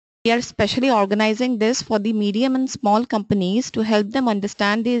We are specially organizing this for the medium and small companies to help them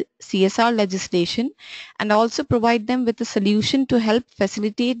understand the CSR legislation and also provide them with a solution to help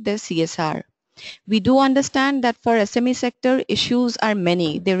facilitate their CSR. We do understand that for SME sector, issues are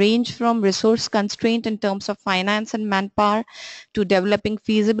many. They range from resource constraint in terms of finance and manpower to developing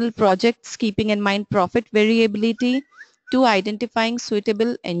feasible projects, keeping in mind profit variability, to identifying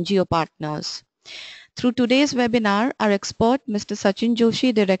suitable NGO partners. Through today's webinar, our expert, Mr. Sachin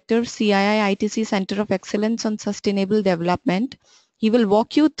Joshi, Director, CII ITC Center of Excellence on Sustainable Development, he will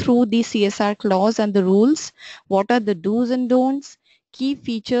walk you through the CSR clause and the rules, what are the do's and don'ts, key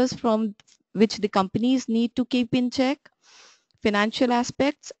features from which the companies need to keep in check, financial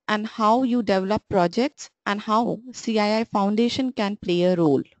aspects, and how you develop projects and how CII Foundation can play a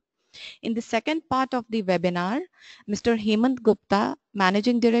role. In the second part of the webinar, Mr. Hemant Gupta,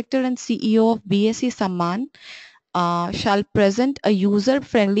 Managing Director and CEO of BSE Samman, shall present a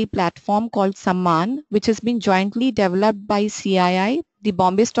user-friendly platform called Samman, which has been jointly developed by CII, the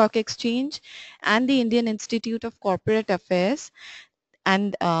Bombay Stock Exchange, and the Indian Institute of Corporate Affairs.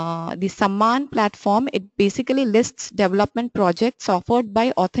 And the Samman platform, it basically lists development projects offered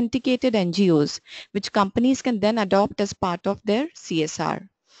by authenticated NGOs, which companies can then adopt as part of their CSR.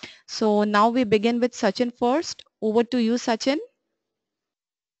 So now we begin with Sachin first. Over to you, Sachin.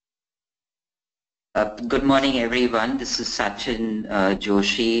 Good morning, everyone. This is Sachin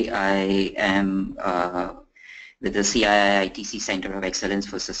Joshi. I am with the CII ITC Center of Excellence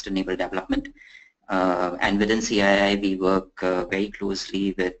for Sustainable Development. And within CII, we work very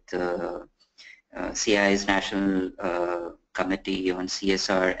closely with CII's National Committee on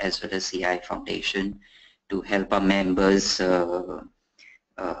CSR as well as CII Foundation to help our members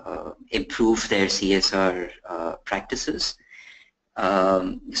improve their CSR practices.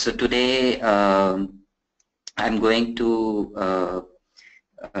 So today I'm going to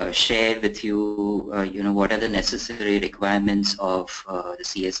share with you, what are the necessary requirements of the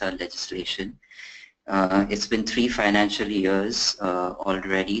CSR legislation. It's been 3 financial years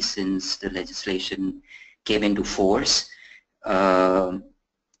already since the legislation came into force, and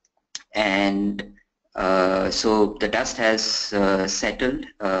so the dust has settled,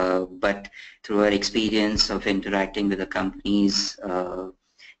 but through our experience of interacting with the companies,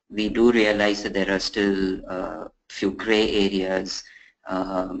 we do realize that there are still few gray areas,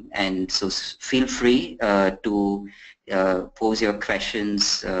 and so feel free to pose your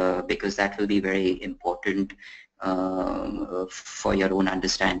questions because that will be very important for your own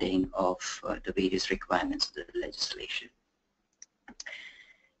understanding of the various requirements of the legislation.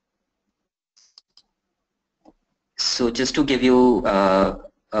 So just to give you a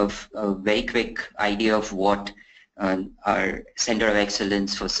very quick idea of what our Center of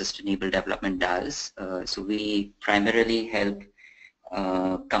Excellence for Sustainable Development does. So we primarily help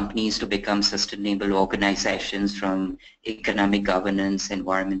companies to become sustainable organizations from economic governance,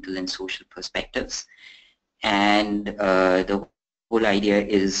 environmental and social perspectives. And the whole idea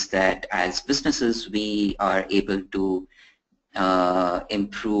is that as businesses we are able to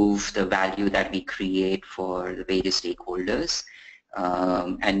improve the value that we create for the various stakeholders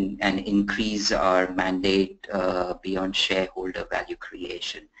and increase our mandate beyond shareholder value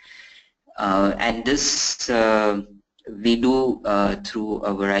creation. And this we do through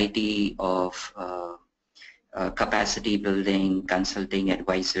a variety of capacity building, consulting,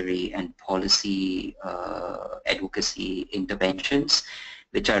 advisory and policy advocacy interventions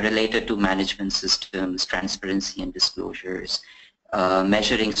which are related to management systems, transparency and disclosures,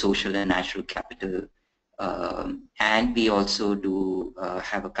 measuring social and natural capital, and we also do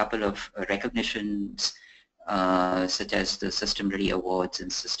have a couple of recognitions such as the Sustainability Awards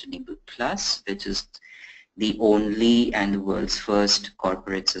and Sustainable Plus, which is the only and the world's first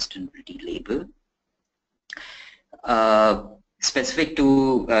corporate sustainability label. Specific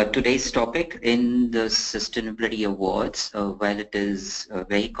to today's topic, in the Sustainability Awards, while it is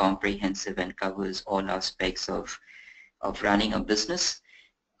very comprehensive and covers all aspects of running a business,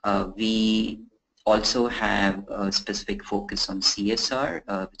 we also have a specific focus on CSR,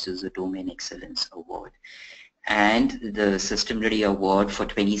 which is the Domain Excellence Award. And the Sustainability Award for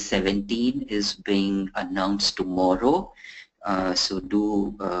 2017 is being announced tomorrow, so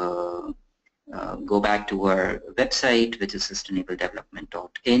do go back to our website, which is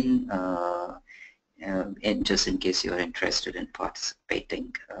sustainabledevelopment.in, and just in case you're interested in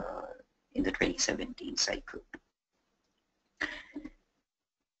participating in the 2017 cycle.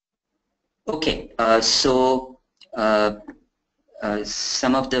 Okay, so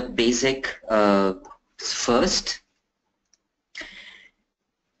some of the basic first.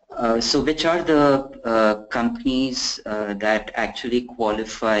 So which are the companies that actually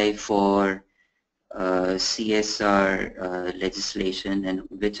qualify for CSR legislation, and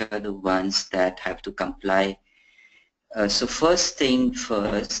which are the ones that have to comply? So first thing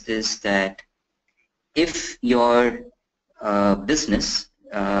first is that if your business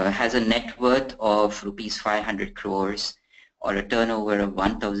has a net worth of rupees 500 crores or a turnover of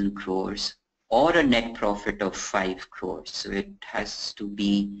 1000 crores or a net profit of 5 crores, so it has to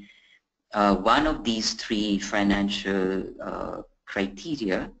be one of these three financial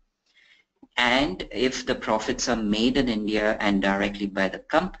criteria. And if the profits are made in India and directly by the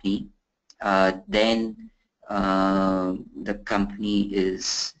company, then the company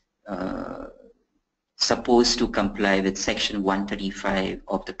is supposed to comply with Section 135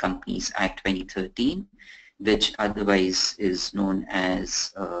 of the Companies Act 2013, which otherwise is known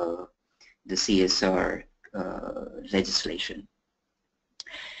as the CSR legislation.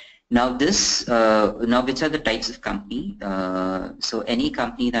 Now now which are the types of company? So any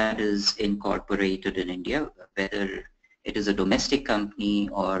company that is incorporated in India, whether it is a domestic company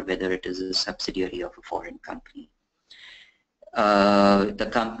or whether it is a subsidiary of a foreign company. The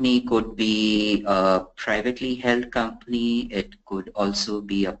company could be a privately held company. It could also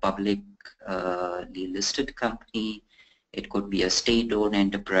be a publicly listed company. It could be a state-owned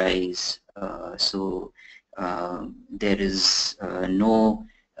enterprise. So there is no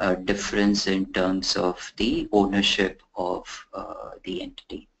difference in terms of the ownership of the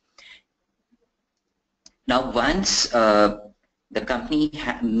entity. Now, once the company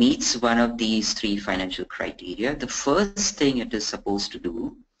meets one of these three financial criteria, the first thing it is supposed to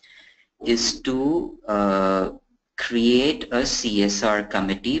do is to create a CSR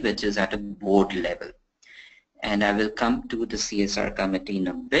committee, which is at a board level. And I will come to the CSR committee in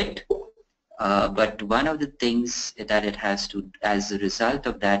a bit. But one of the things that it has to, as a result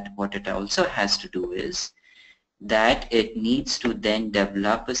of that, what it also has to do is that it needs to then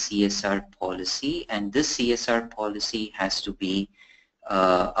develop a CSR policy, and this CSR policy has to be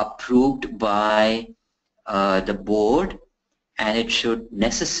approved by the board, and it should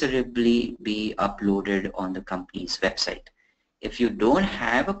necessarily be uploaded on the company's website. If you don't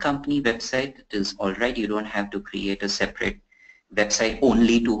have a company website, it is alright, you don't have to create a separate website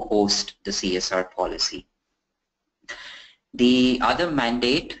only to host the CSR policy. The other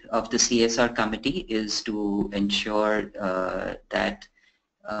mandate of the CSR committee is to ensure that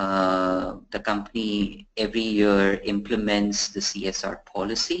the company every year implements the CSR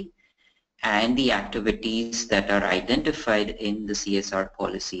policy, and the activities that are identified in the CSR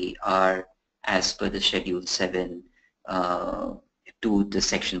policy are as per the Schedule 7 to the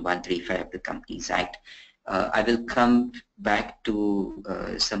Section 135 of the Companies Act. I will come back to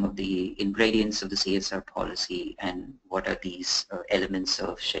some of the ingredients of the CSR policy and what are these elements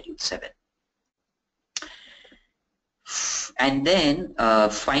of Schedule 7. And then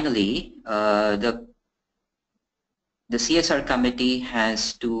finally, the CSR committee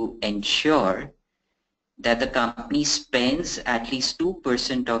has to ensure that the company spends at least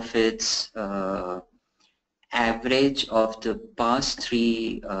 2% of its average of the past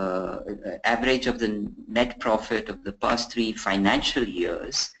three, average of the net profit of the past 3 financial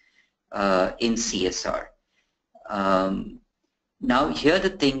years in CSR. Now here the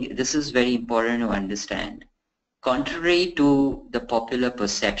thing, this is very important to understand. Contrary to the popular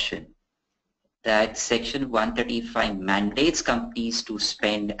perception that Section 135 mandates companies to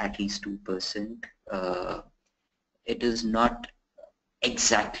spend at least 2%, it is not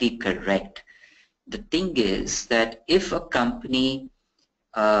exactly correct. The thing is that if a company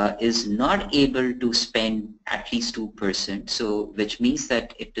is not able to spend at least 2%, so which means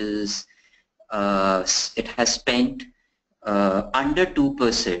that it is it has spent under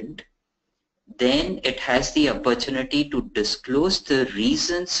 2%, then it has the opportunity to disclose the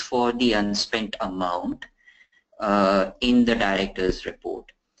reasons for the unspent amount in the director's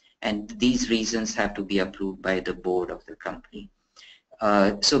report, and these reasons have to be approved by the board of the company.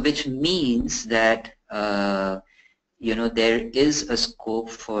 So which means that you know, there is a scope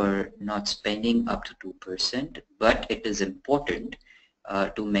for not spending up to 2%, but it is important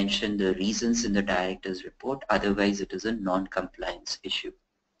to mention the reasons in the director's report, otherwise it is a non-compliance issue.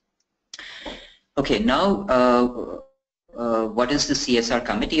 Okay, now what is the CSR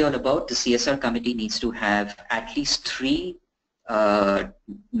committee all about? The CSR committee needs to have at least 3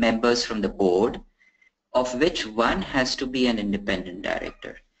 members from the board, of which one has to be an independent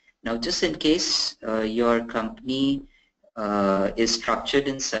director. Now, just in case your company is structured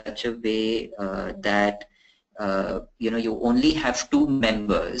in such a way that you know, you only have 2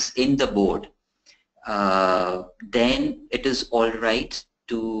 members in the board, then it is all right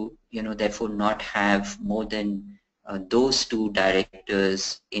to, therefore not have more than those two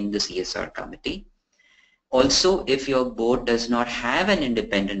directors in the CSR committee. Also, if your board does not have an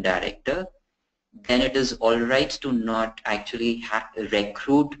independent director, then it is all right to not actually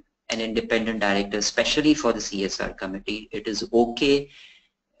recruit an independent director, especially for the CSR committee. It is okay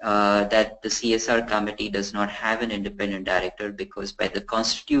that the CSR committee does not have an independent director, because by the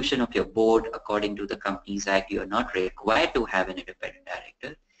constitution of your board, according to the Companies Act, you are not required to have an independent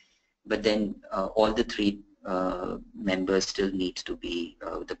director. But then all the three members still need to be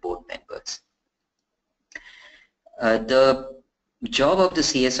the board members. The job of the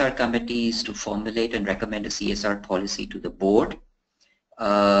CSR committee is to formulate and recommend a CSR policy to the board.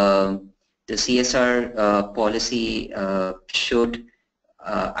 The CSR policy should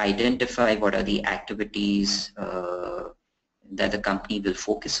identify what are the activities that the company will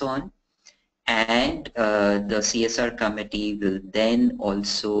focus on, and the CSR committee will then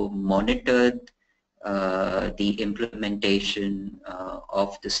also monitor the implementation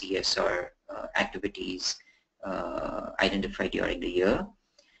of the CSR activities identified during the year,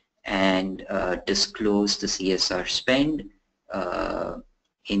 and disclose the CSR spend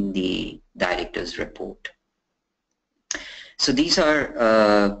in the director's report. So these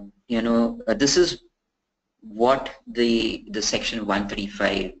are, this is what the section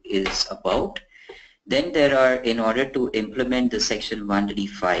 135 is about. Then there are, in order to implement the section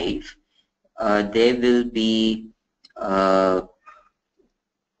 135, there will be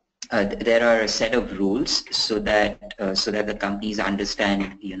there are a set of rules so that the companies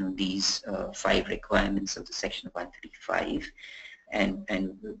understand these 5 requirements of the section 135, and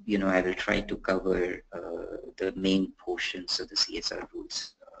I will try to cover the main portions of the CSR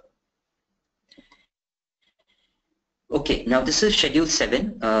rules. Okay, now this is Schedule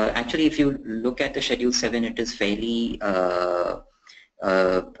 7. Actually, if you look at the Schedule 7, it is fairly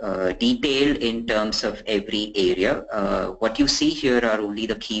detailed in terms of every area. What you see here are only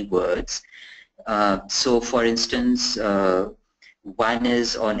the keywords. So for instance, one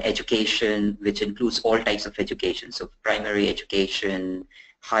is on education, which includes all types of education. So primary education,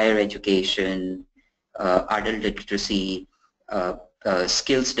 higher education, adult literacy,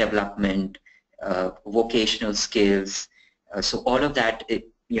 skills development, vocational skills. So all of that,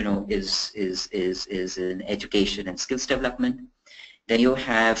 is in education and skills development. Then you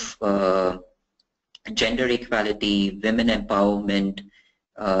have gender equality, women empowerment,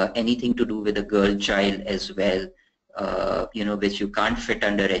 anything to do with a girl child as well, which you can't fit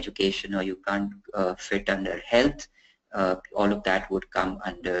under education or you can't fit under health. All of that would come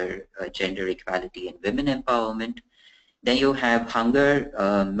under gender equality and women empowerment. Then you have hunger,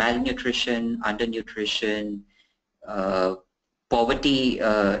 malnutrition, undernutrition, poverty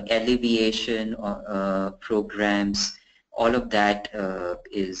alleviation programs. All of that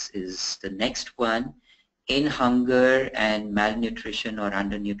is the next one. In hunger and malnutrition or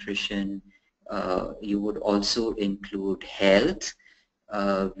undernutrition, you would also include health,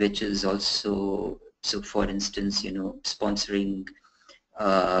 which is also, so for instance, sponsoring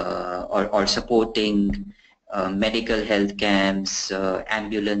or supporting medical health camps,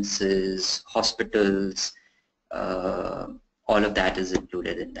 ambulances, hospitals, all of that is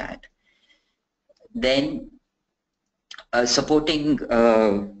included in that. Then supporting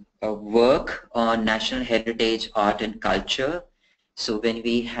work on national heritage, art and culture. So when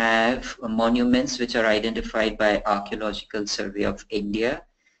we have monuments which are identified by Archaeological Survey of India,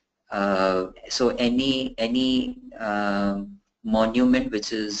 so any monument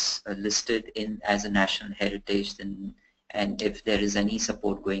which is listed in as a national heritage, then, and if there is any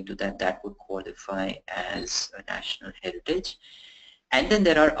support going to that, that would qualify as a national heritage. And then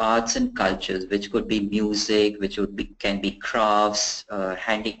there are arts and cultures, which could be music, which would be, can be crafts,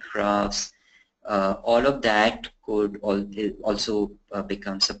 handicrafts. All of that could also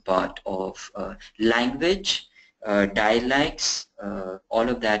becomes a part of language, dialects. All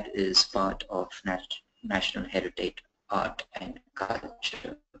of that is part of national heritage, art and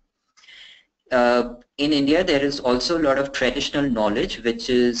culture. In India, there is also a lot of traditional knowledge, which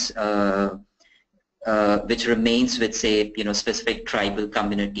is which remains with, say, specific tribal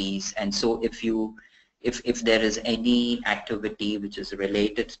communities. And so if there is any activity which is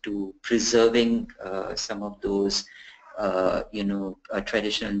related to preserving some of those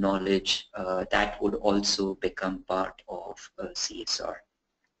traditional knowledge, that would also become part of CSR.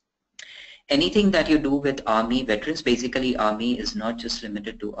 Anything that you do with Army veterans, basically Army is not just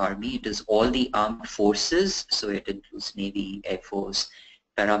limited to Army, it is all the armed forces, so it includes Navy, Air Force,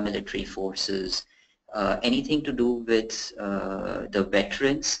 paramilitary forces, anything to do with the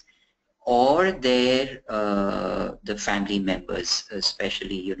veterans, or the family members,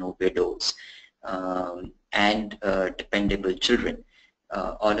 especially widows and dependable children.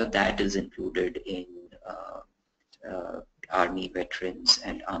 All of that is included in Army veterans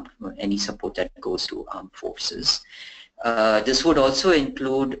and any support that goes to armed forces. This would also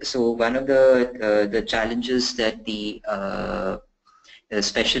include, so one of the challenges that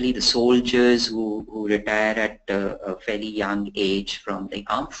especially the soldiers who retire at a fairly young age from the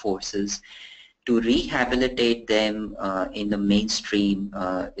armed forces, to rehabilitate them in the mainstream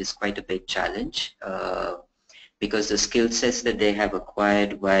is quite a big challenge, because the skill sets that they have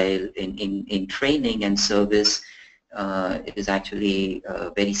acquired while in training and service is actually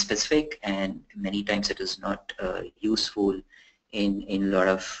very specific, and many times it is not useful in a lot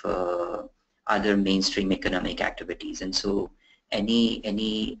of other mainstream economic activities. And so any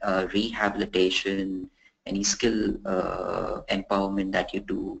rehabilitation, any skill empowerment that you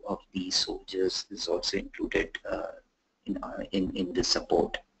do of these soldiers is also included in this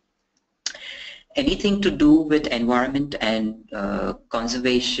support. Anything to do with environment and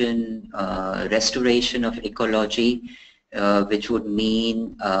conservation, restoration of ecology, which would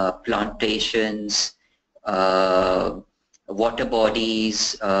mean plantations, water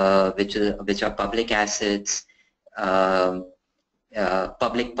bodies, which are public assets,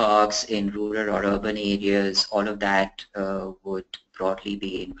 public parks in rural or urban areas. All of that would broadly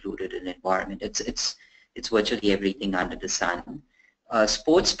be included in environment. It's virtually everything under the sun.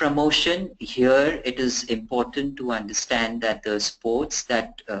 Sports promotion, here it is important to understand that the sports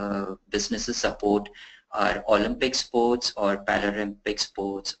that businesses support are Olympic sports or Paralympic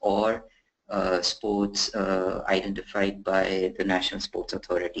sports, or sports identified by the National Sports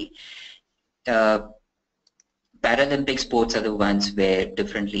Authority. Paralympic sports are the ones where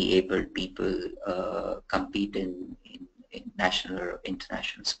differently abled people compete in national or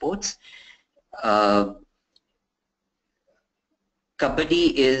international sports.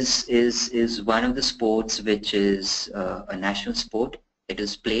 Kabaddi is one of the sports which is a national sport. It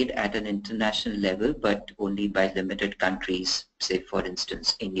is played at an international level, but only by limited countries, say for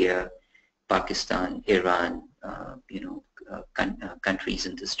instance India, Pakistan, Iran, countries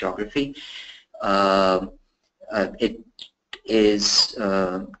in this geography. It is,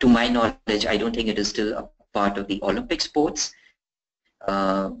 to my knowledge, I don't think it is still a part of the Olympic sports,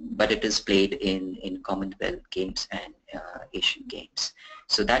 but it is played in Commonwealth Games and Asian Games.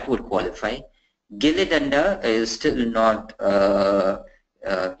 So that would qualify. Gilli Danda is still not, a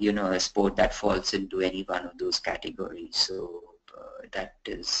sport that falls into any one of those categories. So that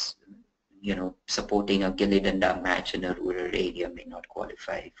is, supporting a Gilli Danda match in a rural area may not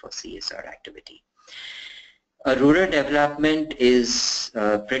qualify for CSR activity. Rural development is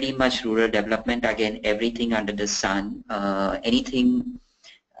pretty much rural development. Again, everything under the sun, anything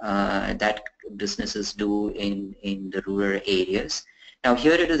that businesses do in the rural areas. Now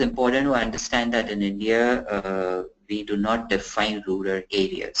here it is important to understand that in India, we do not define rural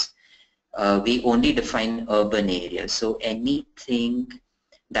areas. We only define urban areas. So anything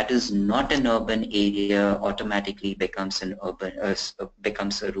that is not an urban area automatically becomes an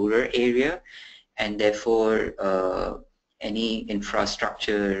becomes a rural area. And therefore, any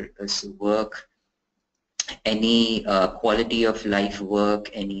infrastructure work, any quality of life work,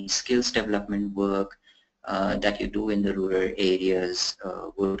 any skills development work that you do in the rural areas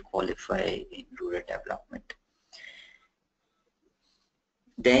would qualify in rural development.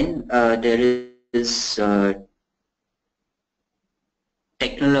 Then there is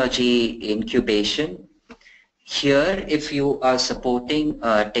technology incubation. Here, if you are supporting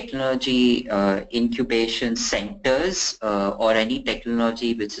technology incubation centers or any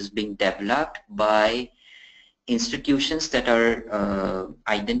technology which is being developed by institutions that are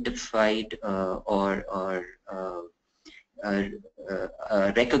identified or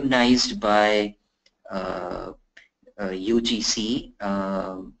recognized by UGC,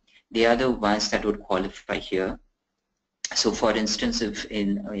 they are the ones that would qualify here. So for instance, if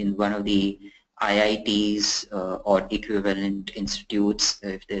in one of the IITs or equivalent institutes,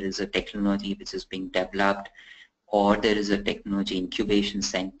 if there is a technology which is being developed, or there is a technology incubation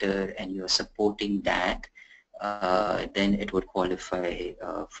center and you're supporting that, then it would qualify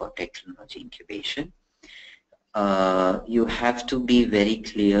for technology incubation. You have to be very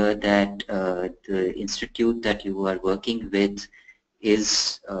clear that the institute that you are working with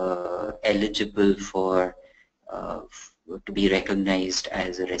is eligible for to be recognized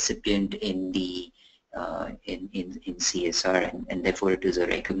as a recipient in the in CSR, and therefore it is a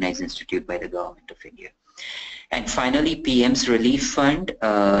recognized institute by the government of India. And finally, PM's Relief Fund.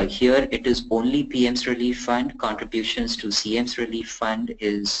 Here it is only PM's Relief Fund. Contributions to CM's Relief Fund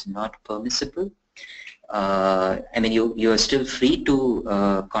is not permissible. I mean, you are still free to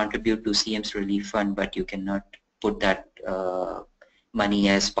contribute to CM's Relief Fund, but you cannot put that money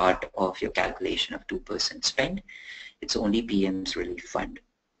as part of your calculation of 2% spend. It's only PM's Relief Fund.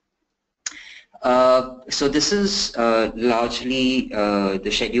 So this is largely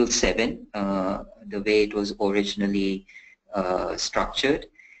the Schedule 7, the way it was originally structured.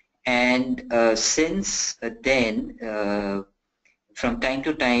 And since then, from time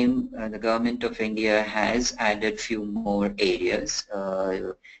to time, the Government of India has added few more areas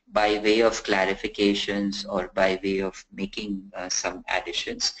by way of clarifications or by way of making some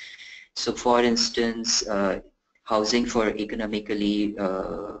additions. So for instance, housing for economically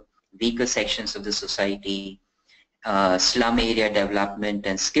weaker sections of the society, slum area development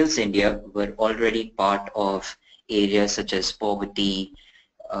and skills India were already part of areas such as poverty,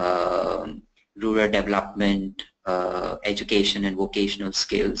 rural development, education and vocational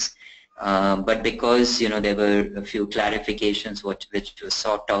skills. But because there were a few clarifications which were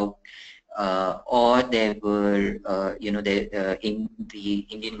sought out, or there were in the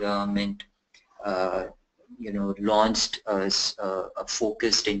Indian government launched a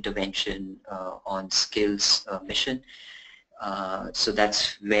focused intervention on skills mission. So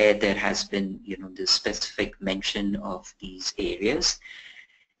that's where there has been this specific mention of these areas.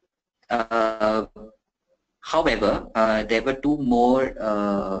 However, there were two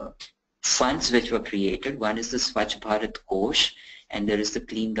more funds which were created. One is the Swachh Bharat Kosh, and there is the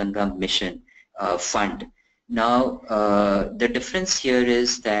Clean Ganga Mission fund. Now, the difference here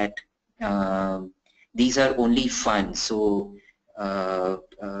is that these are only funds, so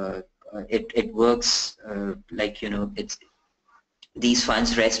it works like it's these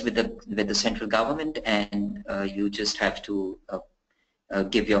funds rest with the central government, and you just have to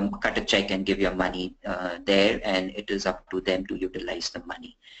cut a check and give your money there, and it is up to them to utilize the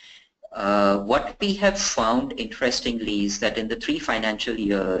money. What we have found interestingly is that in the 3 financial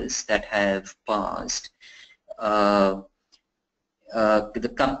years that have passed, the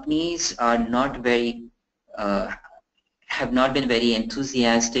companies are not very have not been very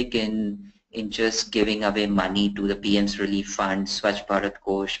enthusiastic in just giving away money to the PM's Relief Fund, Swachh Bharat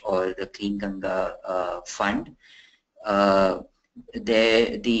Kosh, or the Clean Ganga Fund.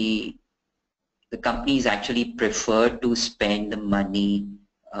 The companies actually prefer to spend the money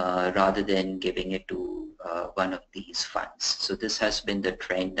rather than giving it to one of these funds. So this has been the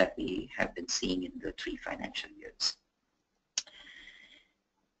trend that we have been seeing in the 3 financial years.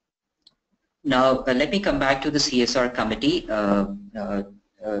 Now, let me come back to the CSR committee.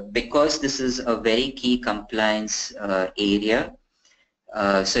 Because this is a very key compliance area,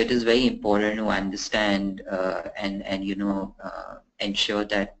 so it is very important to understand and ensure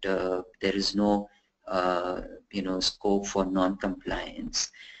that there is no scope for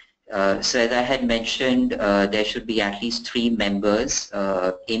non-compliance. So as I had mentioned, there should be at least 3 members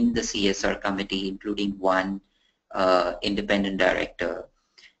in the CSR committee, including 1 independent director.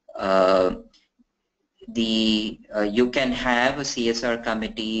 You can have a CSR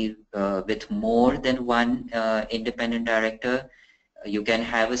committee with more than 1 independent director. You can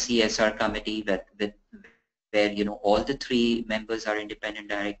have a CSR committee where all the 3 members are independent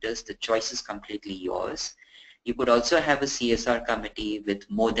directors. The choice is completely yours. You could also have a CSR committee with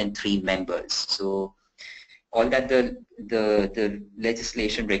more than 3 members. So all that the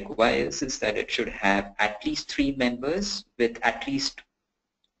legislation requires is that it should have at least 3 members with at least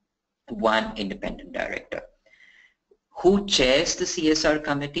 1 independent director. Who chairs the CSR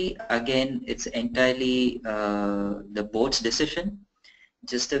committee? Again, it's entirely the board's decision.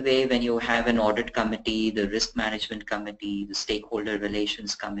 Just the way when you have an audit committee, the risk management committee, the stakeholder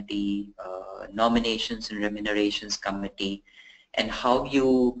relations committee, nominations and remunerations committee, and how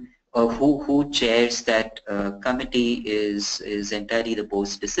you who chairs that committee is entirely the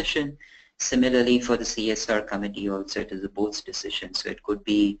board's decision. Similarly, for the CSR committee also, it is the board's decision. So it could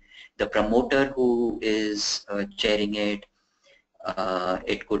be the promoter who is chairing it.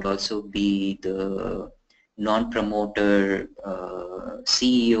 It could also be the non-promoter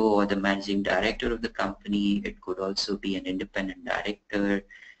CEO or the managing director of the company. It could also be an independent director.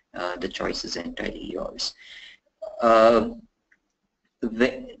 The choice is entirely yours.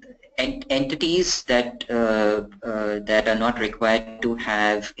 Entities that that are not required to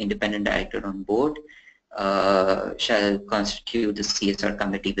have independent director on board shall constitute the CSR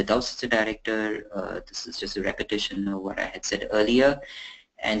committee without such a director. This is just a repetition of what I had said earlier.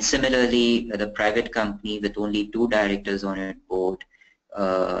 And similarly, the private company with only 2 directors on its board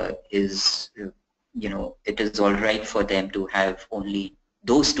is it is all right for them to have only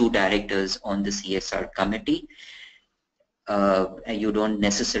those two directors on the CSR committee. You don't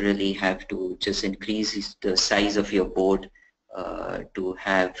necessarily have to just increase the size of your board to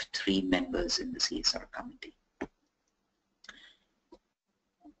have 3 members in the CSR committee.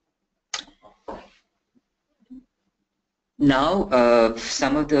 Now,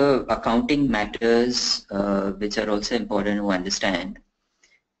 some of the accounting matters which are also important to understand.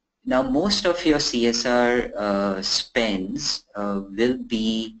 Now, most of your CSR spends will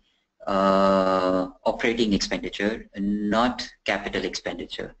be operating expenditure, not capital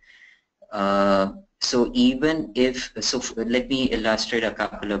expenditure. So even if, let me illustrate a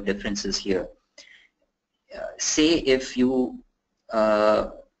couple of differences here. Say if you,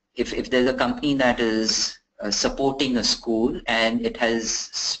 if there's a company that is supporting a school and it has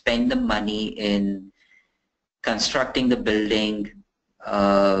spent the money in constructing the building,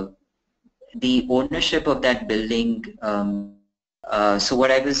 the ownership of that building. So what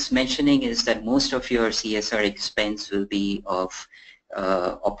I was mentioning is that most of your CSR expense will be of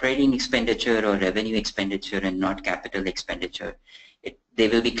operating expenditure or revenue expenditure and not capital expenditure. They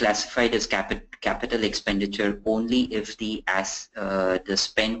will be classified as capital expenditure only if the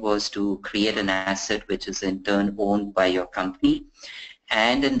spend was to create an asset which is in turn owned by your company,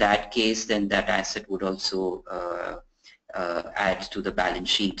 and in that case then that asset would also add to the balance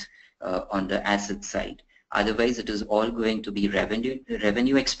sheet on the asset side. Otherwise it is all going to be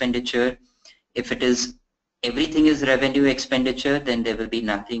revenue expenditure. If it is everything is revenue expenditure, then there will be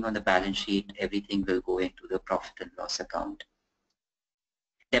nothing on the balance sheet. Everything will go into the profit and loss account.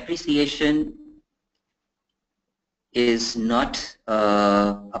 Depreciation is not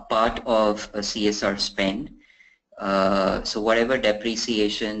a part of a CSR spend. So whatever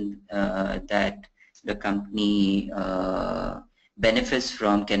depreciation that the company benefits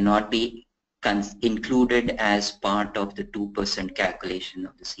from cannot be included as part of the 2% calculation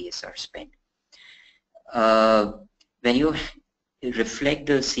of the CSR spend. When you reflect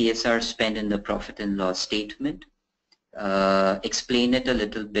the CSR spend in the profit and loss statement, explain it a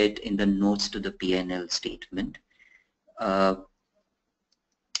little bit in the notes to the P&L statement.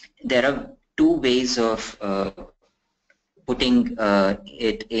 There are 2 ways of putting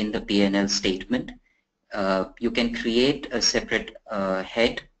it in the P&L statement. You can create a separate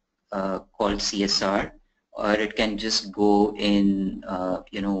head called CSR, or it can just go in,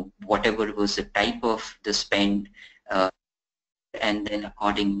 whatever was the type of the spend, and then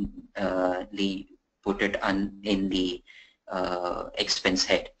accordingly put it in the expense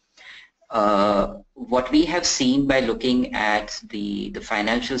head. What we have seen by looking at the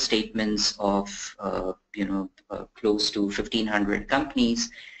financial statements of close to 1,500 companies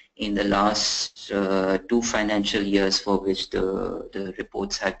in the last 2 financial years for which the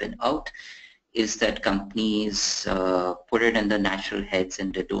reports have been out, is that companies put it in the natural heads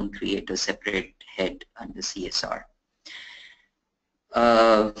and they don't create a separate head under CSR.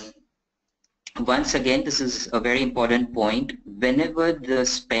 Once again, this is a very important point. Whenever the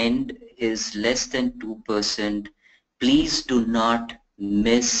spend is less than 2%, please do not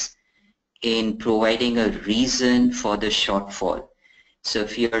miss in providing a reason for the shortfall. So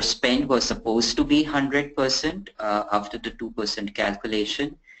if your spend was supposed to be 100% after the 2%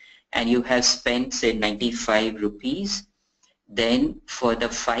 calculation, and you have spent say 95 rupees, then for the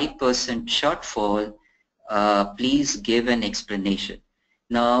 5% shortfall, please give an explanation.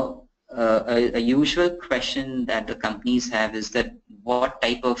 Now, a usual question that the companies have is that what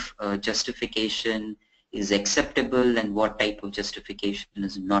type of justification is acceptable and what type of justification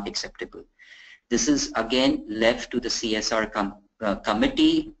is not acceptable. This is again left to the CSR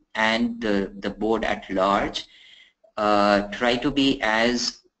committee and the board at large. Try to be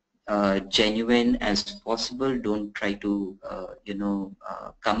as genuine as possible. Don't try to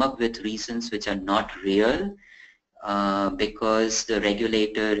come up with reasons which are not real, because the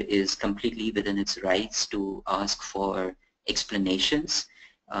regulator is completely within its rights to ask for explanations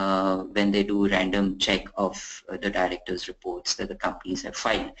when they do random check of the director's reports that the companies have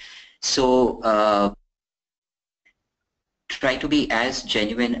filed. So try to be as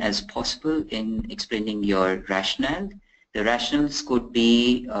genuine as possible in explaining your rationale. The rationales could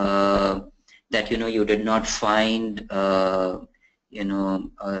be that you did not find a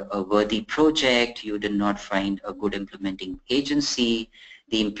worthy project, you did not find a good implementing agency,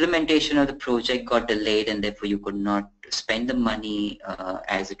 the implementation of the project got delayed and therefore you could not spend the money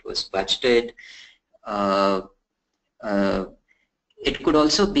as it was budgeted. It could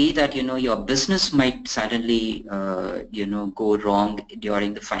also be that your business might suddenly go wrong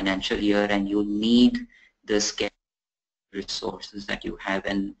during the financial year and you need the scarce resources that you have,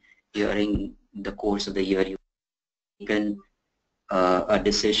 and during the course of the year you've taken a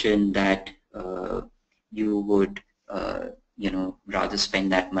decision that you would rather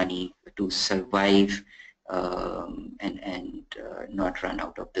spend that money to survive and not run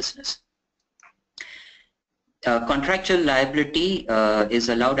out of business. Contractual liability is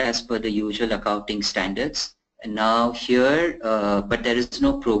allowed as per the usual accounting standards. And now here, but there is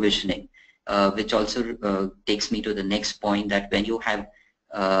no provisioning, which also takes me to the next point, that when you have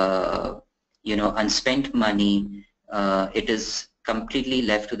unspent money, it is completely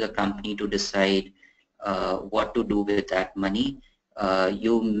left to the company to decide what to do with that money.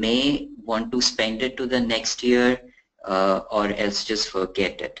 You may want to spend it to the next year or else just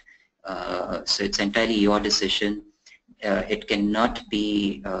forget it. So it's entirely your decision. It cannot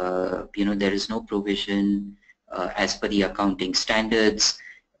be, there is no provision as per the accounting standards.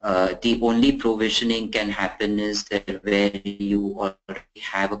 The only provisioning can happen is that where you already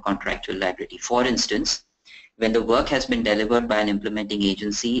have a contractual liability. For instance, when the work has been delivered by an implementing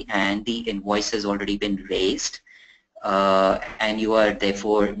agency and the invoice has already been raised, and you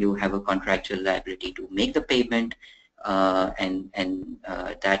have a contractual liability to make the payment, and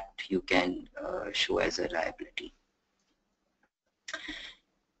that you can show as a liability.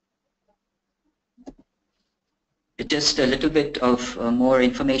 Just a little bit of more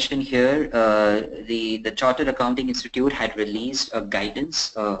information here. The Chartered Accounting Institute had released a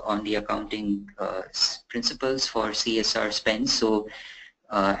guidance on the accounting principles for CSR spend. So,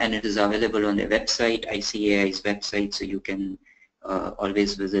 and it is available on their website, ICAI's website, so you can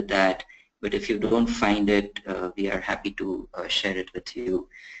always visit that. But if you don't find it, we are happy to share it with you.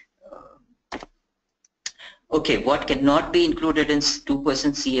 Okay, what cannot be included in 2%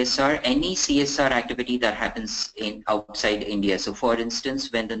 CSR? Any CSR activity that happens outside India. So for instance,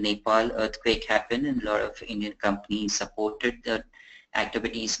 when the Nepal earthquake happened and a lot of Indian companies supported the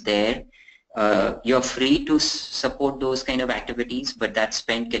activities there, you're free to support those kind of activities, but that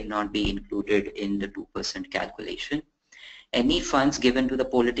spend cannot be included in the 2% calculation. Any funds given to the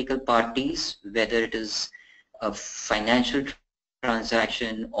political parties, whether it is a financial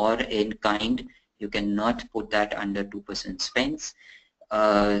transaction or in kind, you cannot put that under 2% spends.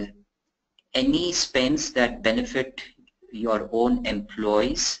 Any spends that benefit your own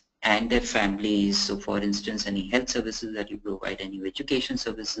employees and their families, so for instance, any health services that you provide, any education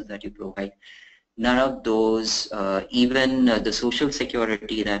services that you provide, none of those, even the social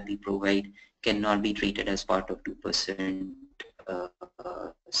security that we provide, cannot be treated as part of 2%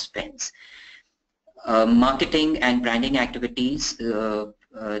 spends. Marketing and branding activities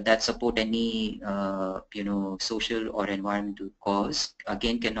that support any social or environmental cause,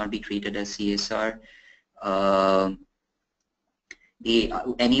 again, cannot be treated as CSR.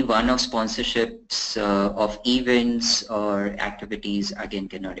 Any one-off sponsorships of events or activities, again,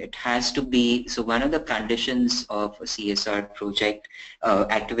 cannot. It has to be, so one of the conditions of a CSR project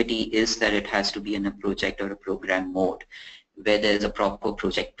activity is that it has to be in a project or a program mode, where there is a proper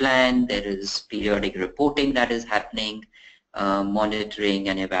project plan, there is periodic reporting that is happening, monitoring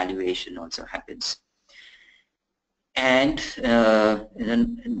and evaluation also happens. And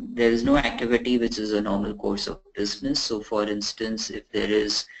then there is no activity which is a normal course of business. So for instance, if there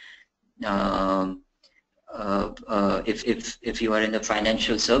is, if you are in the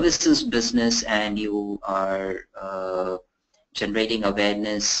financial services business and you are generating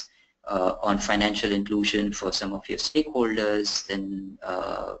awareness on financial inclusion for some of your stakeholders, then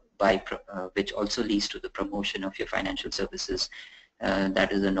which also leads to the promotion of your financial services,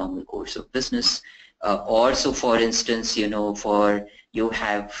 that is a normal course of business. Also, for instance, you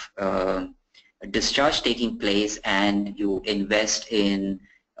have a discharge taking place and you invest in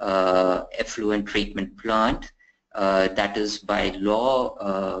effluent treatment plant, that is by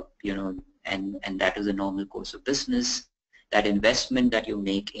law, and that is a normal course of business. That investment that you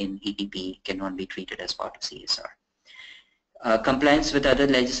make in ETP cannot be treated as part of CSR. Compliance with other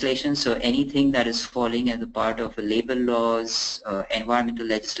legislation, so anything that is falling as a part of labor laws, environmental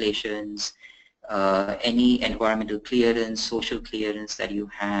legislations, any environmental clearance, social clearance that you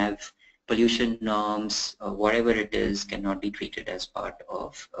have, pollution norms, whatever it is, cannot be treated as part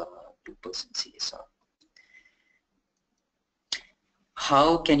of 2% CSR.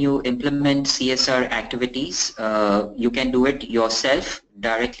 How can you implement CSR activities? You can do it yourself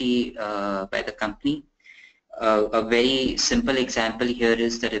directly by the company. A very simple example here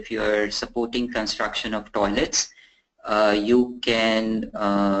is that if you are supporting construction of toilets, you can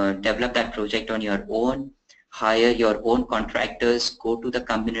develop that project on your own, hire your own contractors, go to the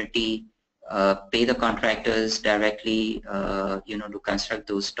community, pay the contractors directly, to construct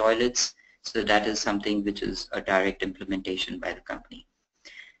those toilets. So that is something which is a direct implementation by the company.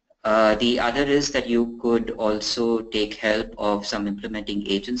 The other is that you could also take help of some implementing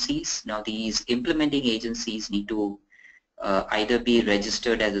agencies. Now these implementing agencies need to either be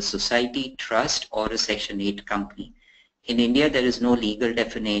registered as a society, trust, or a Section 8 company. In India, there is no legal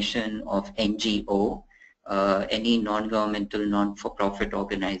definition of NGO. Any non-governmental, non-for-profit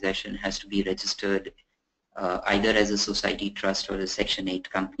organization has to be registered either as a society, trust, or a Section 8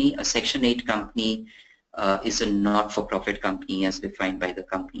 company. A Section 8 company is a not-for-profit company as defined by the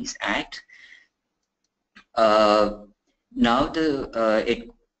Companies Act. Now it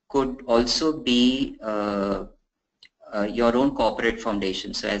could also be your own corporate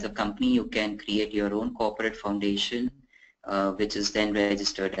foundation. So as a company, you can create your own corporate foundation, which is then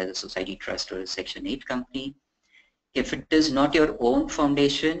registered as a society, trust, or a Section 8 company. If it is not your own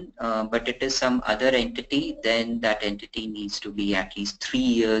foundation, but it is some other entity, then that entity needs to be at least 3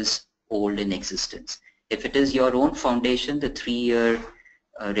 years old in existence. If it is your own foundation, the 3-year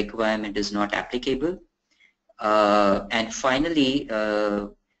requirement is not applicable. And finally,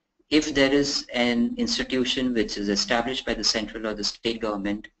 if there is an institution which is established by the central or the state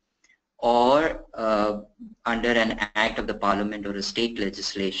government or under an act of the parliament or a state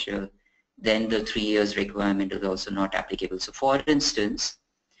legislature, then the 3 years requirement is also not applicable. So for instance,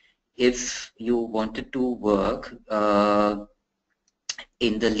 if you wanted to work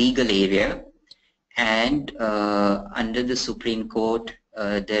in the legal area and under the Supreme Court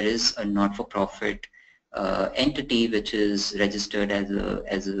there is a not-for-profit entity which is registered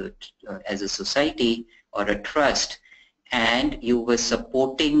as a society or a trust, and you were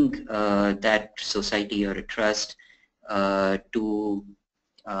supporting that society or a trust to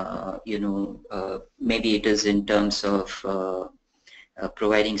maybe it is in terms of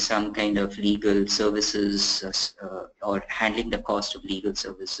providing some kind of legal services or handling the cost of legal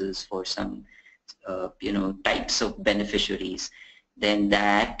services for some types of beneficiaries, then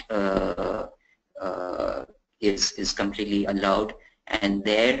that is completely allowed, and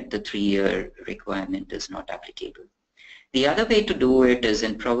there the 3-year requirement is not applicable. The other way to do it is,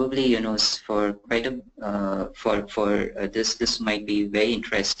 and probably for quite a this might be very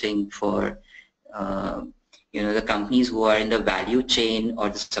interesting for the companies who are in the value chain or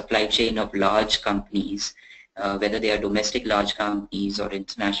the supply chain of large companies, whether they are domestic large companies or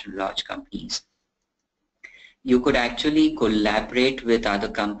international large companies. You could actually collaborate with other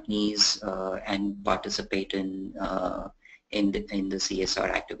companies and participate in the CSR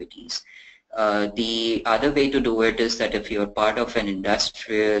activities. The other way to do it is that if you're part of an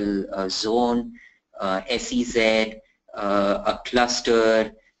industrial zone, SEZ, a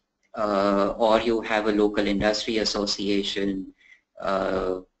cluster, or you have a local industry association,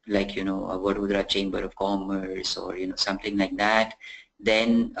 like a Vadodara Chamber of Commerce or something like that,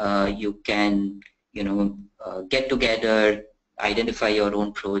 then you can get together, identify your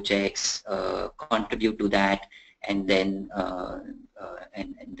own projects, contribute to that, and then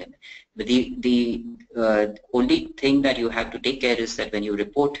but the only thing that you have to take care is that when you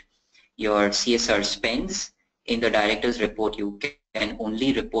report your CSR spends in the director's report, you can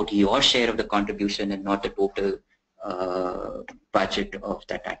only report your share of the contribution and not the total budget of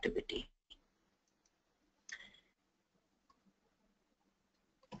that activity.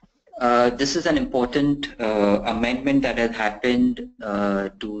 This is an important amendment that has happened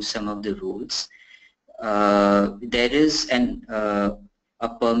to some of the rules. There is a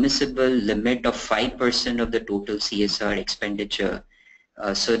permissible limit of 5% of the total CSR expenditure.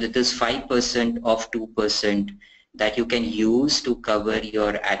 So that is 5% of 2% that you can use to cover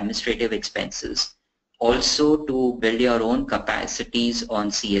your administrative expenses. Also to build your own capacities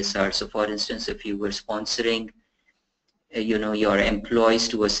on CSR. So for instance, if you were sponsoring your employees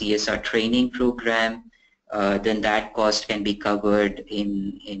to a CSR training program, then that cost can be covered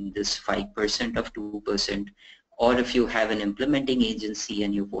in this 5% of 2%. Or if you have an implementing agency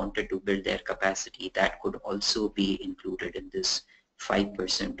and you wanted to build their capacity, that could also be included in this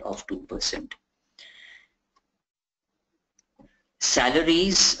 5% of 2%.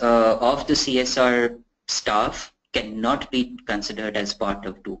 Salaries of the CSR staff cannot be considered as part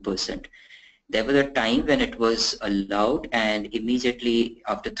of 2%. There was a time when it was allowed, and immediately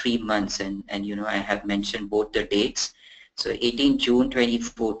after 3 months, and I have mentioned both the dates. So 18 June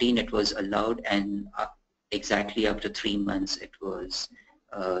 2014 it was allowed, and exactly after 3 months it was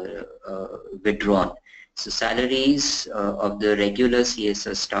withdrawn. So salaries of the regular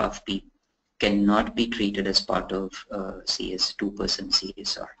CSR staff cannot be treated as part of 2%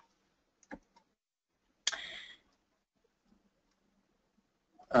 CSR.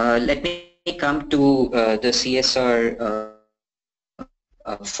 Let me come to the CSR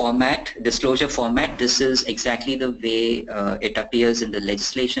disclosure format. This is exactly the way it appears in the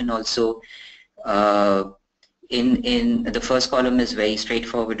legislation also. In the first column is very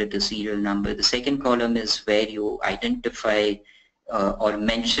straightforward at the serial number. The second column is where you identify or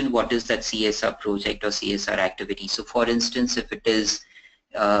mention what is that CSR project or CSR activity. So for instance, if it is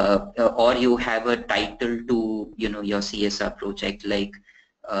or you have a title to your CSR project, like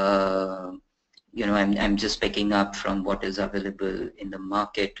I'm just picking up from what is available in the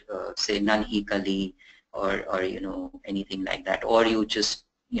market, say Nanhi Kali or anything like that, or you just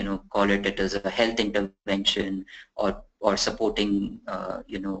call it as a health intervention or supporting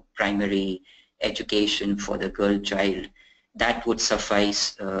primary education for the girl child. That would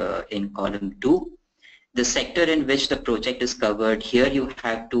suffice in column 2. The sector in which the project is covered, here you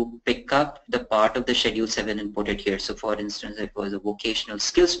have to pick up the part of the Schedule 7 and put it here. So for instance, if it was a vocational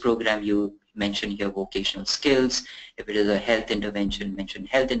skills program, you mention here vocational skills. If it is a health intervention, mention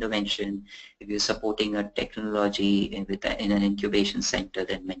health intervention. If you're supporting a technology in an incubation center,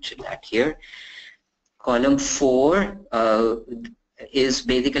 then mention that here. Column 4 is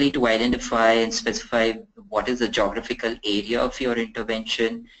basically to identify and specify what is the geographical area of your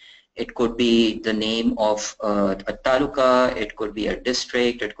intervention. It could be the name of a taluka, it could be a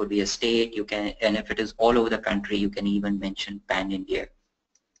district, it could be a state. You can, and if it is all over the country, you can even mention pan-India.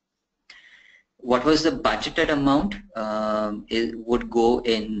 What was the budgeted amount? It would go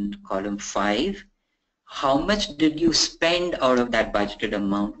in column 5. How much did you spend out of that budgeted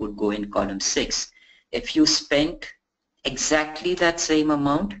amount would go in column 6. If you spent exactly that same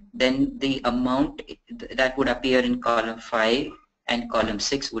amount, then the amount that would appear in column 5 and column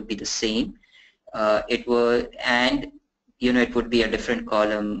 6 would be the same. It would be a different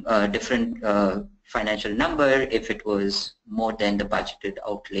column, different financial number if it was more than the budgeted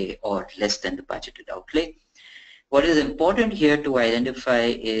outlay or less than the budgeted outlay. What is important here to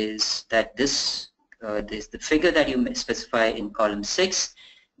identify is that the figure that you specify in column 6,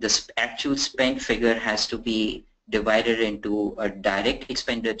 the actual spent figure has to be divided into a direct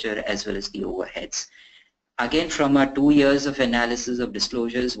expenditure as well as the overheads. Again, from our 2 years of analysis of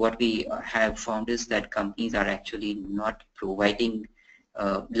disclosures, what we have found is that companies are actually not providing,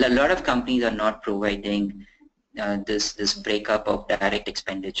 a lot of companies are not providing this breakup of direct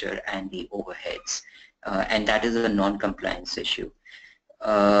expenditure and the overheads, and that is a non-compliance issue.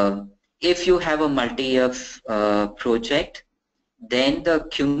 If you have a multi-year project, then the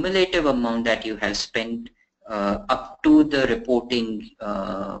cumulative amount that you have spent up to the reporting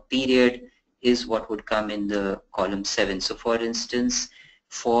period is what would come in the column 7. So for instance,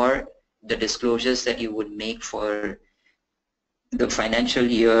 for the disclosures that you would make for the financial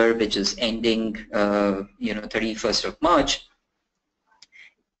year which is ending 31st of March,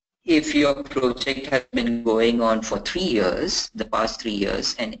 if your project has been going on for 3 years, the past 3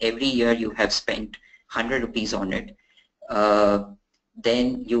 years, and every year you have spent 100 rupees on it,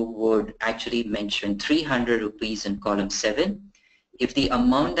 then you would actually mention 300 rupees in column 7. If the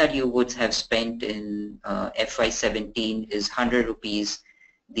amount that you would have spent in FY17 is 100 rupees,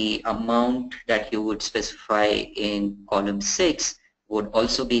 the amount that you would specify in column 6 would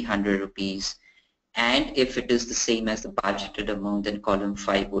also be 100 rupees. And if it is the same as the budgeted amount, then column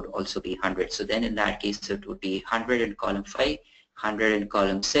 5 would also be 100. So then in that case, it would be 100 in column 5, 100 in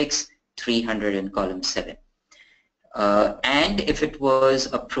column 6, 300 in column 7. And if it was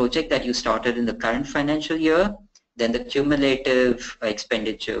a project that you started in the current financial year, then the cumulative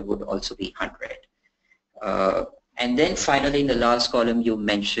expenditure would also be 100. And then finally in the last column you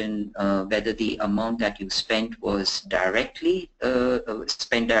mention whether the amount that you spent was directly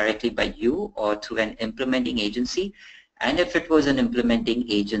spent directly by you or through an implementing agency. And if it was an implementing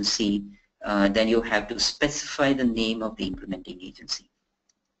agency, then you have to specify the name of the implementing agency.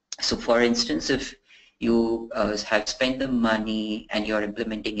 So for instance, if you have spent the money and your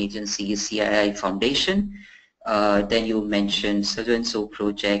implementing agency is CII Foundation, then you mention so-and-so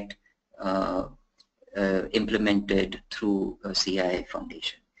project implemented through CII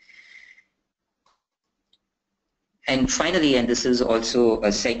Foundation. And finally, and this is also a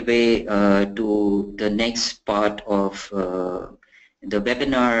segue to the next part of the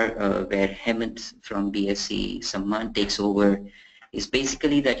webinar where Hemant from BSc Samman takes over, is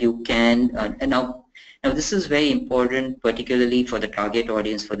basically that you can, now this is very important, particularly for the target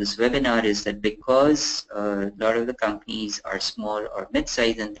audience for this webinar, is that because a lot of the companies are small or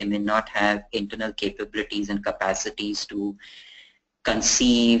mid-sized and they may not have internal capabilities and capacities to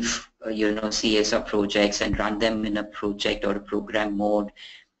conceive, CSR projects and run them in a project or a program mode,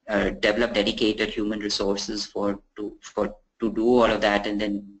 develop dedicated human resources to do all of that and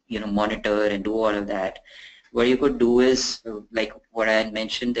then, monitor and do all of that. What you could do is, like what I had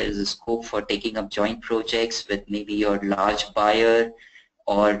mentioned, there is a scope for taking up joint projects with maybe your large buyer,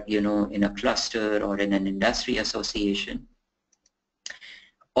 or in a cluster or in an industry association.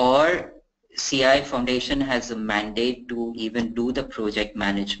 Or CI Foundation has a mandate to even do the project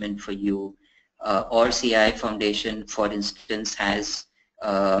management for you. Or CI Foundation, for instance, has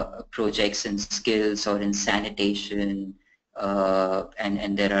projects in skills or in sanitation,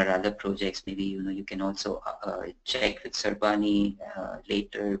 and there are other projects. Maybe you can also check with Sarbani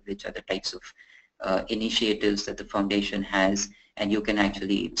later which are the types of initiatives that the foundation has, and you can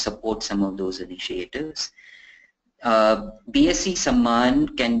actually support some of those initiatives. BSc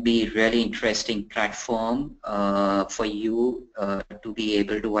Samman can be really interesting platform for you to be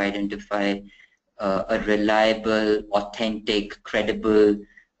able to identify a reliable, authentic, credible,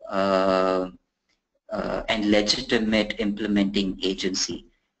 uh, and legitimate implementing agency.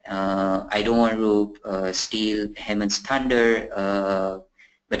 I don't want to steal Heman's thunder,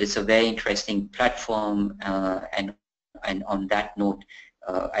 but it's a very interesting platform, and on that note,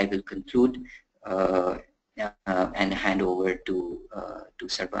 I will conclude and hand over to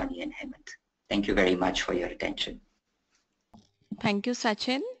Sarbani and Hemant. Thank you very much for your attention. Thank you,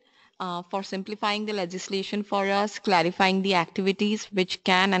 Sachin, for simplifying the legislation for us, clarifying the activities which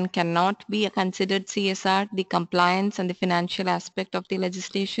can and cannot be considered CSR, the compliance and the financial aspect of the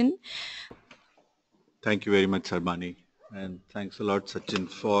legislation. Thank you very much, Sarbani. And thanks a lot, Sachin,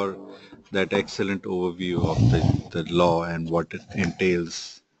 for that excellent overview of the law and what it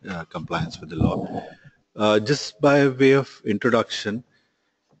entails, compliance with the law. Just by way of introduction,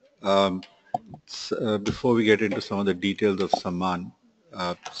 before we get into some of the details of Samman,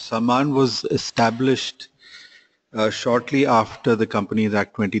 Samman was established shortly after the Companies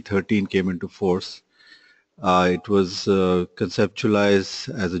Act 2013 came into force. It was conceptualized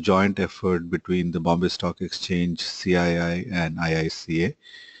as a joint effort between the Bombay Stock Exchange, CII, and IICA.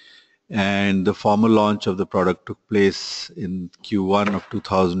 And the formal launch of the product took place in Q1 of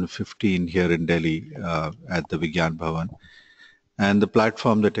 2015 here in Delhi at the Vigyan Bhavan. And the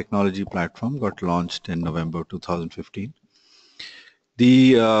platform, the technology platform, got launched in November 2015.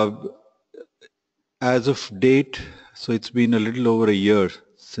 As of date, so it's been a little over a year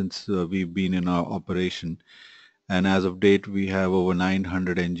since we've been in our operation. And as of date, we have over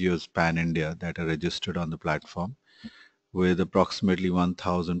 900 NGOs pan-India that are registered on the platform, with approximately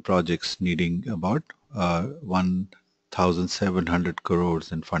 1,000 projects needing about 1,700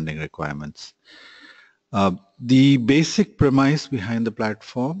 crores in funding requirements. The basic premise behind the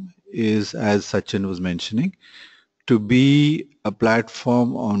platform is, as Sachin was mentioning, to be a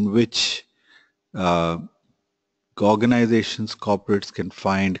platform on which organizations, corporates can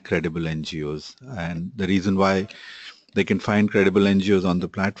find credible NGOs. And the reason why they can find credible NGOs on the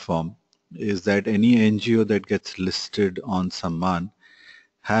platform is that any NGO that gets listed on Samman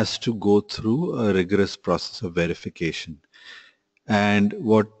has to go through a rigorous process of verification. And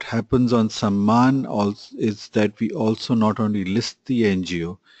what happens on Samman also is that we also not only list the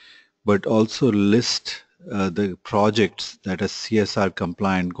NGO, but also list the projects that are CSR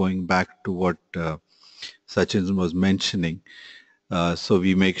compliant, going back to what Sachin was mentioning. So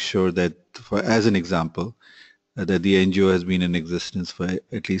we make sure that, as an example, that the NGO has been in existence for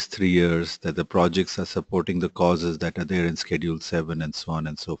at least 3 years, that the projects are supporting the causes that are there in Schedule 7, and so on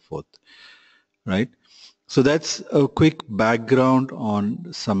and so forth, right? So that's a quick background on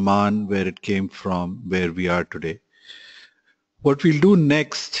Samman, where it came from, where we are today. What we'll do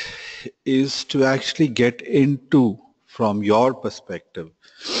next is to actually get into, from your perspective,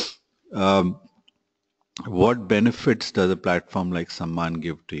 what benefits does a platform like Samman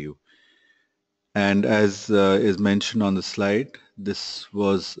give to you? And as is mentioned on the slide, it's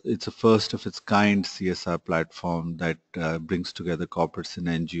a first of its kind CSR platform that brings together corporates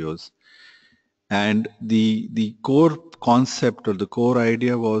and NGOs. And the core concept or the core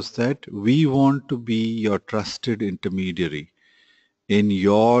idea was that we want to be your trusted intermediary in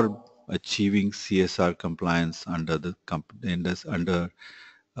your achieving CSR compliance under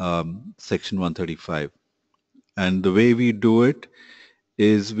Section 135. And the way we do it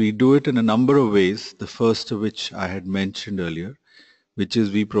is we do it in a number of ways, the first of which I had mentioned earlier, which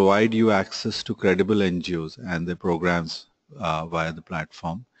is we provide you access to credible NGOs and their programs via the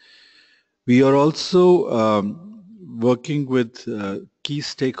platform. We are also working with key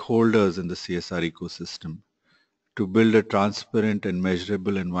stakeholders in the CSR ecosystem to build a transparent and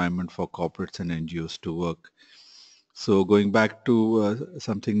measurable environment for corporates and NGOs to work. So going back to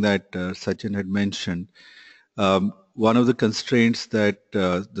something that Sachin had mentioned, one of the constraints that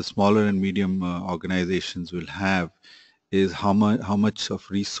the smaller and medium organizations will have is how much of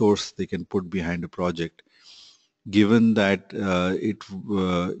resource they can put behind a project. given that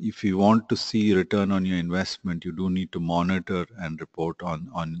if you want to see return on your investment, you do need to monitor and report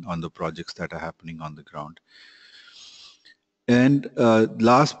on the projects that are happening on the ground. And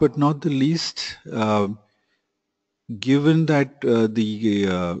last but not the least, given that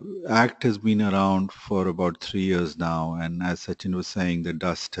the Act has been around for about 3 years now, and as Sachin was saying, the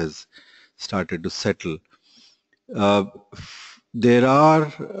dust has started to settle, uh, there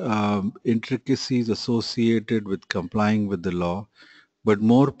are intricacies associated with complying with the law, but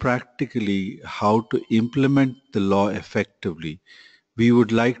more practically how to implement the law effectively. We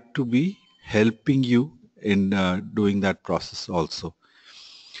would like to be helping you in doing that process also.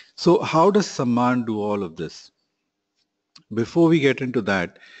 So how does Samman do all of this? Before we get into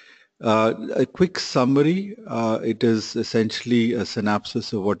that, a quick summary. It is essentially a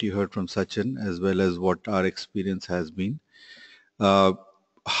synopsis of what you heard from Sachin as well as what our experience has been. Uh,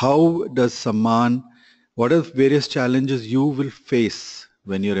 how does Samman, what are various challenges you will face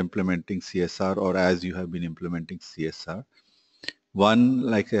when you're implementing CSR or as you have been implementing CSR? One,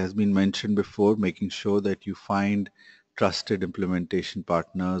 like has been mentioned before, making sure that you find trusted implementation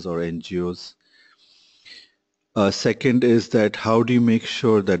partners or NGOs. Second is that how do you make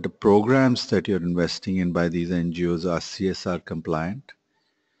sure that the programs that you're investing in by these NGOs are CSR compliant?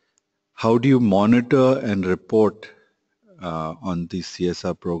 How do you monitor and report on these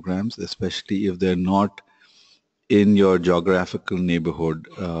CSR programs, especially if they're not in your geographical neighborhood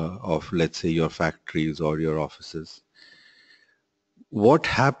of, let's say, your factories or your offices? What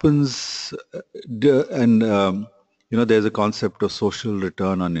happens, and there's a concept of social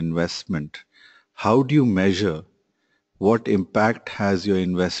return on investment. How do you measure what impact has your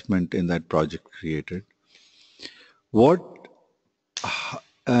investment in that project created? What,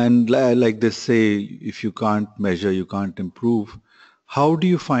 and like they say, if you can't measure, you can't improve. How do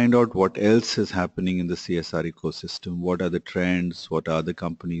you find out what else is happening in the CSR ecosystem? What are the trends? What are the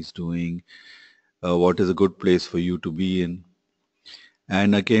companies doing? What is a good place for you to be in?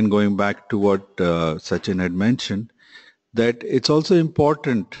 And again, going back to what Sachin had mentioned, that it's also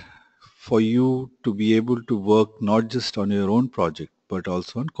important for you to be able to work not just on your own project, but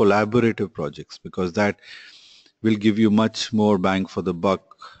also on collaborative projects, because that will give you much more bang for the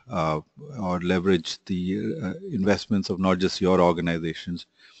buck or leverage the investments of not just your organizations,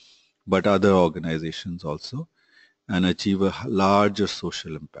 but other organizations also, and achieve a larger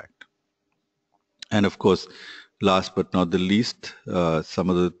social impact. And of course, last but not the least, some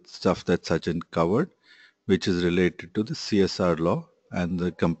of the stuff that Sachin covered, which is related to the CSR law and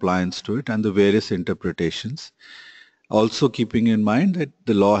the compliance to it and the various interpretations. Also keeping in mind that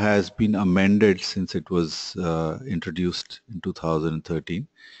the law has been amended since it was introduced in 2013,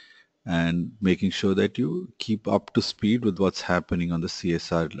 and making sure that you keep up to speed with what's happening on the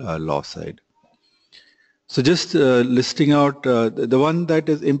CSR law side. So just listing out the one that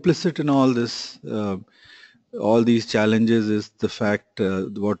is implicit in all this, all these challenges, is the fact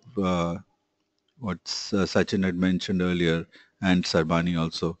what Sachin had mentioned earlier, and Sarbani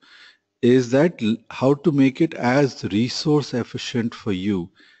also, is that how to make it as resource efficient for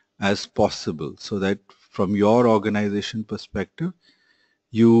you as possible, so that from your organization perspective,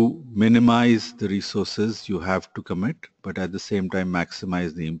 you minimize the resources you have to commit, but at the same time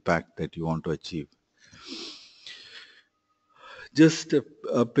maximize the impact that you want to achieve. Just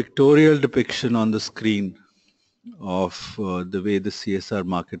a pictorial depiction on the screen of the way the CSR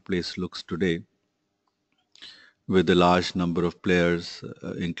marketplace looks today, with a large number of players,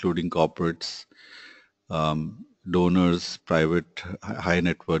 including corporates, donors, private high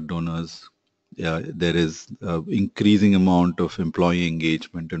net worth donors. There is increasing amount of employee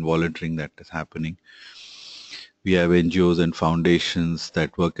engagement and volunteering that is happening. We have NGOs and foundations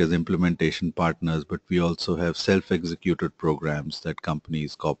that work as implementation partners, but we also have self-executed programs that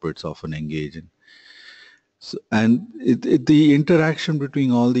companies, corporates often engage in. So, and the interaction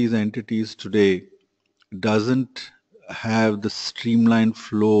between all these entities today doesn't have the streamlined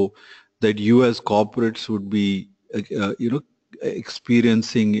flow that you as corporates would be,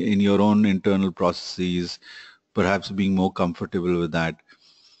 experiencing in your own internal processes, perhaps being more comfortable with that.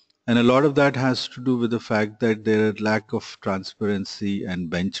 And a lot of that has to do with the fact that there are lack of transparency and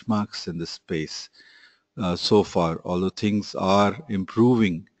benchmarks in this space so far, although things are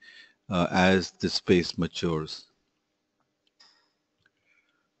improving as the space matures.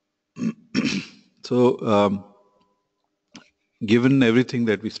 So given everything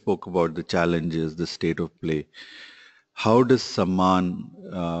that we spoke about, the challenges, the state of play, how does Samman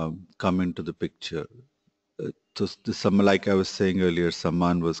come into the picture? So like I was saying earlier,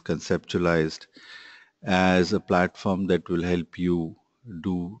 Samman was conceptualized as a platform that will help you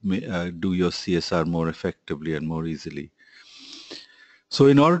do your CSR more effectively and more easily. So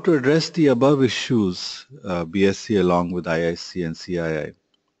in order to address the above issues, BSc along with IIC and CII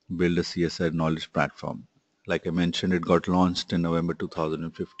build a CSR knowledge platform. Like I mentioned, it got launched in November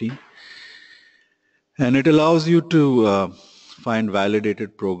 2015, and it allows you to find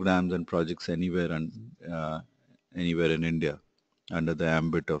validated programs and projects anywhere in India under the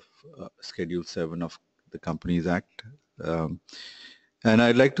ambit of Schedule 7 of the Companies Act. And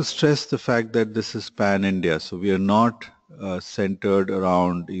I'd like to stress the fact that this is pan-India, so we are not centered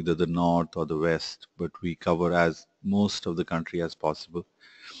around either the north or the west, but we cover as most of the country as possible.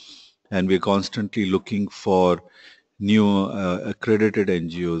 And we're constantly looking for new accredited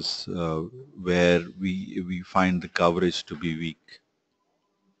NGOs where we find the coverage to be weak.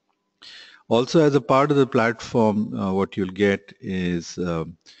 Also, as a part of the platform, what you'll get is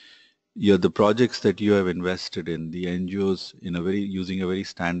the projects that you have invested in, the NGOs using a very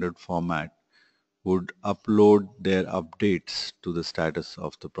standard format would upload their updates to the status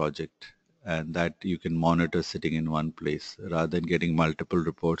of the project, and that you can monitor sitting in one place rather than getting multiple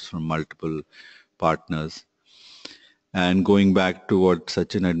reports from multiple partners. And going back to what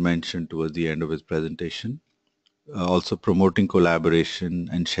Sachin had mentioned towards the end of his presentation, also promoting collaboration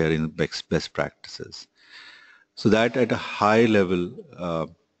and sharing best practices. So that at a high level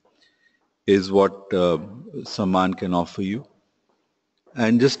is what Samman can offer you.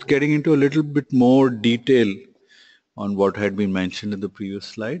 And just getting into a little bit more detail on what had been mentioned in the previous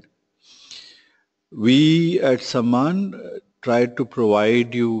slide. We at Samman try to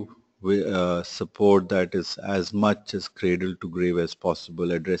provide you with support that is as much as cradle to grave as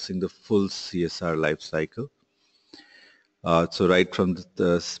possible, addressing the full CSR life cycle. So right from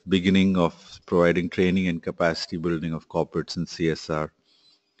the beginning of providing training and capacity building of corporates in CSR.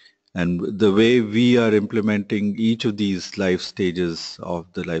 And the way we are implementing each of these life stages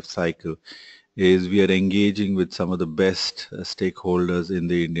of the life cycle is we are engaging with some of the best stakeholders in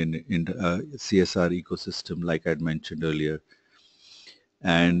the Indian CSR ecosystem, like I'd mentioned earlier.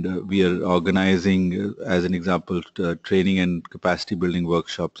 And we are organizing, as an example, training and capacity building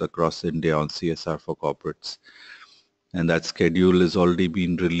workshops across India on CSR for corporates. And that schedule has already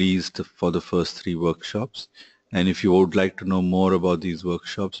been released for the first 3 workshops. And if you would like to know more about these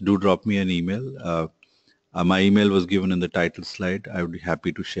workshops, do drop me an email. My email was given in the title slide. I would be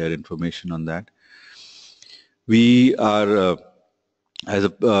happy to share information on that. We are,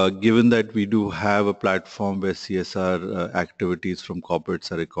 given that we do have a platform where CSR activities from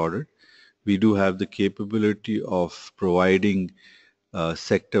corporates are recorded, we do have the capability of providing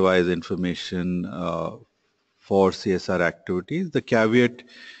sector-wise information for CSR activities. The caveat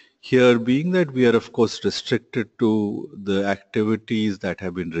here being that we are of course restricted to the activities that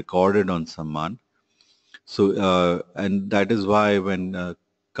have been recorded on Samman. So, and that is why when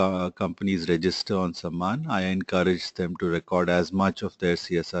companies register on Samman, I encourage them to record as much of their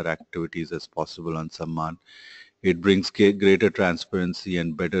CSR activities as possible on Samman. It brings greater transparency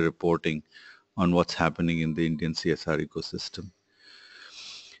and better reporting on what's happening in the Indian CSR ecosystem.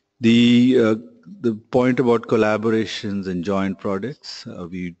 The point about collaborations and joint projects,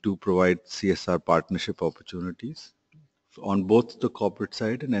 we do provide CSR partnership opportunities on both the corporate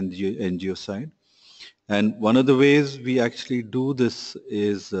side and NGO side. And one of the ways we actually do this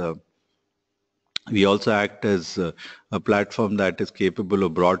is we also act as a platform that is capable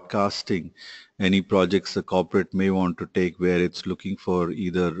of broadcasting any projects the corporate may want to take where it's looking for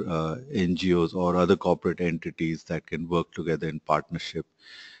either NGOs or other corporate entities that can work together in partnership.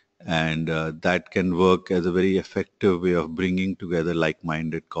 And that can work as a very effective way of bringing together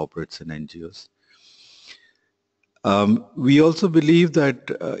like-minded corporates and NGOs. We also believe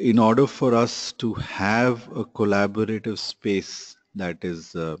that in order for us to have a collaborative space that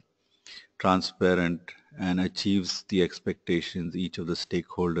is transparent and achieves the expectations each of the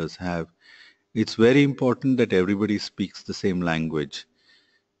stakeholders have, it's very important that everybody speaks the same language.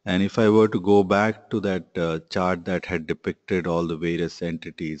 And if I were to go back to that chart that had depicted all the various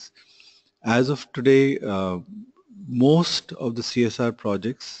entities, as of today, most of the CSR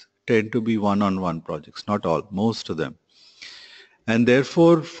projects tend to be one-on-one projects, not all, most of them. And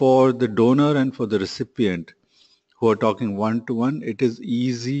therefore, for the donor and for the recipient who are talking one-to-one, it is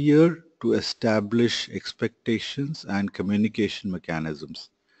easier to establish expectations and communication mechanisms.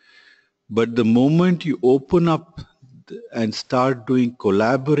 But the moment you open up and start doing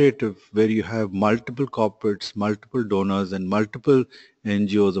collaborative, where you have multiple corporates, multiple donors, and multiple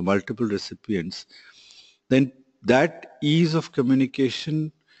NGOs or multiple recipients, then that ease of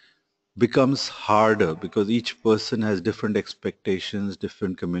communication becomes harder because each person has different expectations,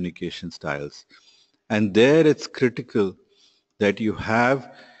 different communication styles. And there it's critical that you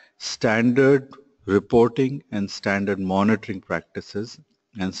have standard reporting and standard monitoring practices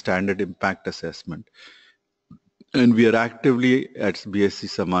and standard impact assessment. And we are actively at BSc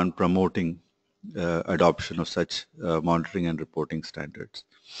Saman promoting adoption of such monitoring and reporting standards.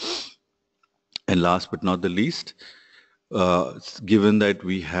 And last but not the least, given that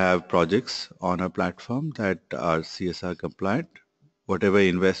we have projects on our platform that are CSR compliant, whatever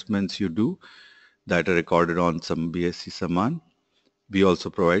investments you do that are recorded on some BSc Saman, we also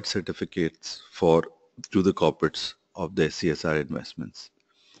provide certificates to the corporates of their CSR investments.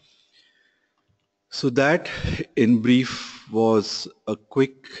 So that, in brief, was a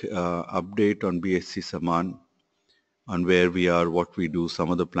quick update on BSc Saman, on where we are, what we do, some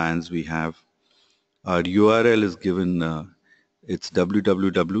of the plans we have. Our URL is given, it's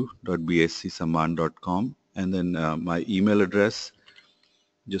www.bscsaman.com, and then my email address,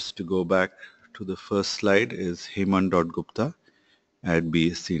 just to go back to the first slide, is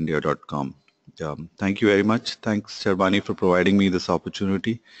hemant.gupta@bscindia.com. Thank you very much. Thanks, Sharbani, for providing me this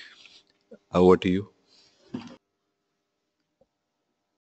opportunity. Over to you.